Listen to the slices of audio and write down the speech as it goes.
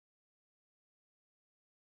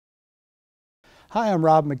Hi, I'm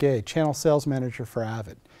Rob McGay, Channel Sales Manager for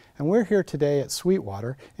Avid, and we're here today at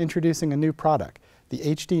Sweetwater introducing a new product, the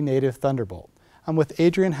HD Native Thunderbolt. I'm with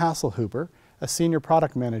Adrian Hasselhuber, a Senior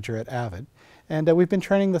Product Manager at Avid, and we've been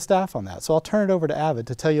training the staff on that. So I'll turn it over to Avid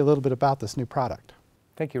to tell you a little bit about this new product.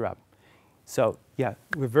 Thank you, Rob. So yeah,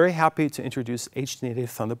 we're very happy to introduce HD Native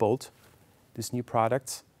Thunderbolt, this new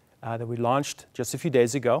product that we launched just a few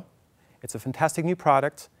days ago. It's a fantastic new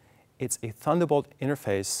product. It's a Thunderbolt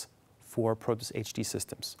interface for Pro Tools HD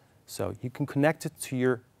systems. So you can connect it to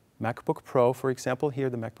your MacBook Pro, for example, here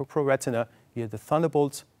the MacBook Pro Retina via the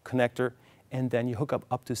Thunderbolt connector, and then you hook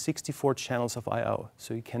up to 64 channels of I/O.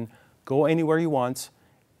 So you can go anywhere you want,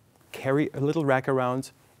 carry a little rack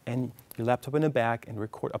around, and your laptop in the back, and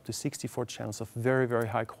record up to 64 channels of very, very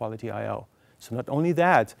high quality I/O. So not only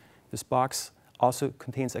that, this box also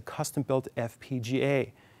contains a custom-built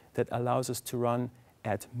FPGA that allows us to run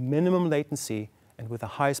at minimum latency and with the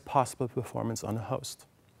highest possible performance on the host.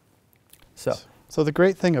 So the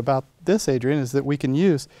great thing about this, Adrian, is that we can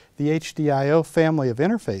use the HDIO family of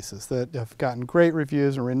interfaces that have gotten great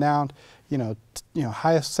reviews and renowned,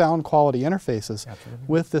 highest sound quality interfaces. Absolutely.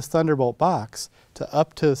 With this Thunderbolt box to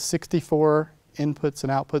up to 64 inputs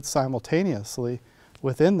and outputs simultaneously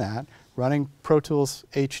within that, running Pro Tools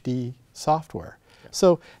HD software. Yeah.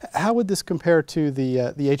 So how would this compare to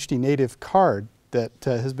the HD Native card that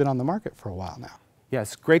has been on the market for a while now?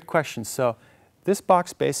 Yes, great question. So this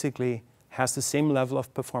box basically has the same level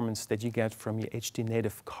of performance that you get from your HD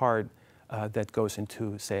Native card that goes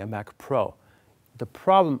into, say, a Mac Pro. The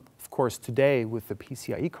problem, of course, today with the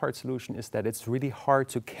PCIe card solution is that it's really hard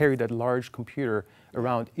to carry that large computer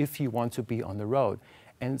around if you want to be on the road.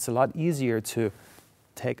 And it's a lot easier to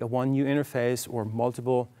take one new interface or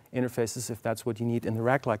multiple interfaces, if that's what you need in the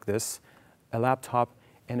rack like this, a laptop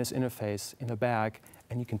and this interface in a bag,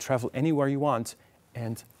 and you can travel anywhere you want.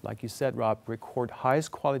 And like you said, Rob, record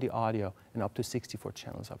highest quality audio and up to 64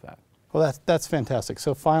 channels of that. Well, that's fantastic.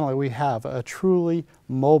 So finally, we have a truly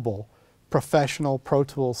mobile, professional Pro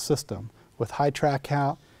Tools system with high track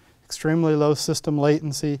count, extremely low system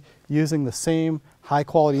latency, using the same high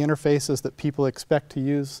quality interfaces that people expect to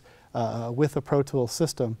use with a Pro Tools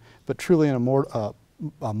system, but truly in a more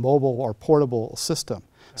mobile or portable system.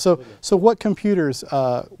 So what computers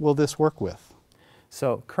will this work with?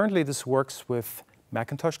 So currently this works with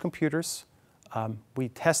Macintosh computers. We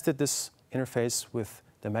tested this interface with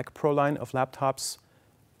the Mac Pro line of laptops.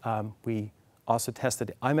 We also tested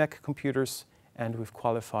the iMac computers, and we've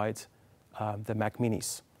qualified the Mac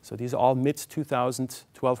Minis. So these are all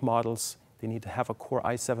mid-2012 models. They need to have a Core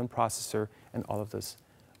i7 processor, and all of those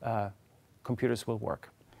computers will work.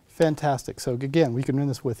 Fantastic. So again, we can run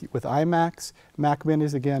this with iMacs, Mac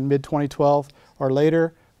Minis, again, mid-2012 or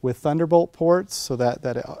later, with Thunderbolt ports, so that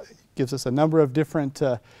it gives us a number of different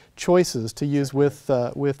choices to use with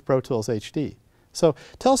Pro Tools HD. So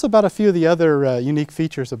tell us about a few of the other unique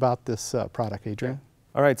features about this product, Adrian.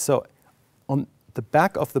 All right, so on the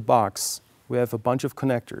back of the box, we have a bunch of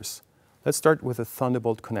connectors. Let's start with a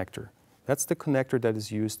Thunderbolt connector. That's the connector that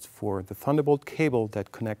is used for the Thunderbolt cable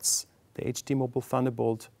that connects the HD Mobile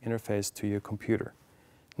Thunderbolt interface to your computer.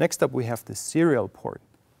 Next up, we have the serial port.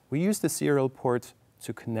 We use the serial port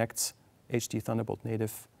to connect HD Thunderbolt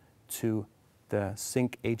Native to the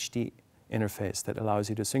Sync HD interface that allows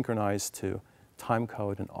you to synchronize to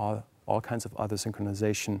timecode and all kinds of other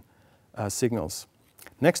synchronization signals.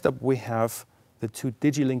 Next up, we have the two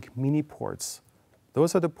Digi Mini ports.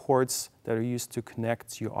 Those are the ports that are used to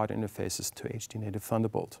connect your audio interfaces to HD Native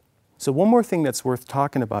Thunderbolt. So one more thing that's worth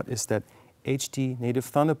talking about is that HD Native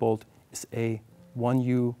Thunderbolt is a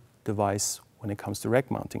 1U device when it comes to rack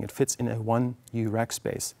mounting. It fits in a 1U rack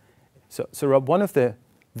space. So Rob, one of the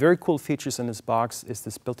very cool features in this box is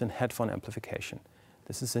this built-in headphone amplification.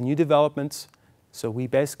 This is a new development. So we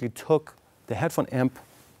basically took the headphone amp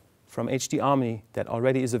from HD Omni that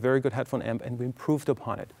already is a very good headphone amp, and we improved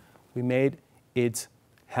upon it. We made it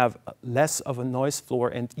have less of a noise floor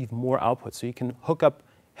and even more output. So you can hook up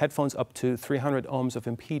headphones up to 300 ohms of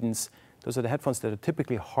impedance. Those are the headphones that are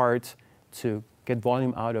typically hard to get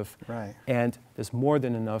volume out of. Right. And there's more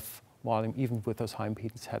than enough volume even with those high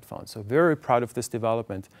impedance headphones. So very proud of this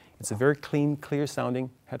development. It's a very clean, clear sounding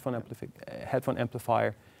headphone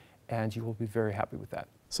amplifier, and you will be very happy with that.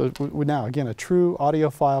 So now, again, a true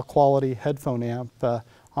audiophile quality headphone amp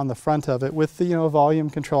on the front of it with the volume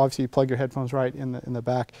control. Obviously, you plug your headphones right in the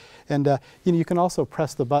back, and you can also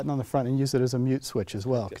press the button on the front and use it as a mute switch as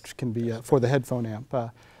well, which can be for the headphone amp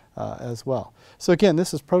as well. So again,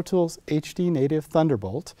 this is Pro Tools HD Native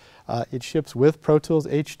Thunderbolt. It ships with Pro Tools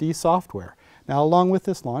HD software. Now, along with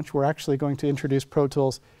this launch, we're actually going to introduce Pro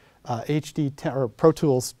Tools HD 10, or Pro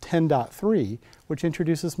Tools 10.3, which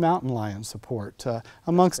introduces mountain lion support,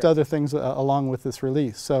 amongst other things along with this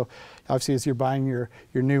release. So obviously as you're buying your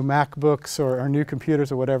new MacBooks or new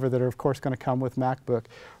computers or whatever that are of course going to come with MacBook,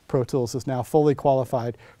 Pro Tools is now fully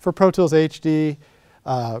qualified for Pro Tools HD,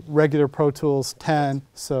 regular Pro Tools 10.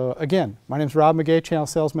 So again, my name is Rob McGay, Channel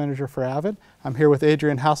Sales Manager for Avid. I'm here with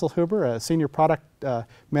Adrian Hasselhuber, a Senior Product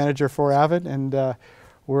Manager for Avid, and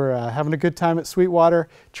we're having a good time at Sweetwater,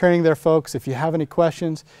 training their folks. If you have any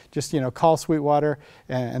questions, just call Sweetwater,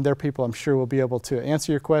 and their people I'm sure will be able to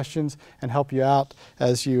answer your questions and help you out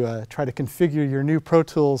as you try to configure your new Pro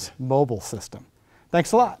Tools mobile system.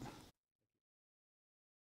 Thanks a lot.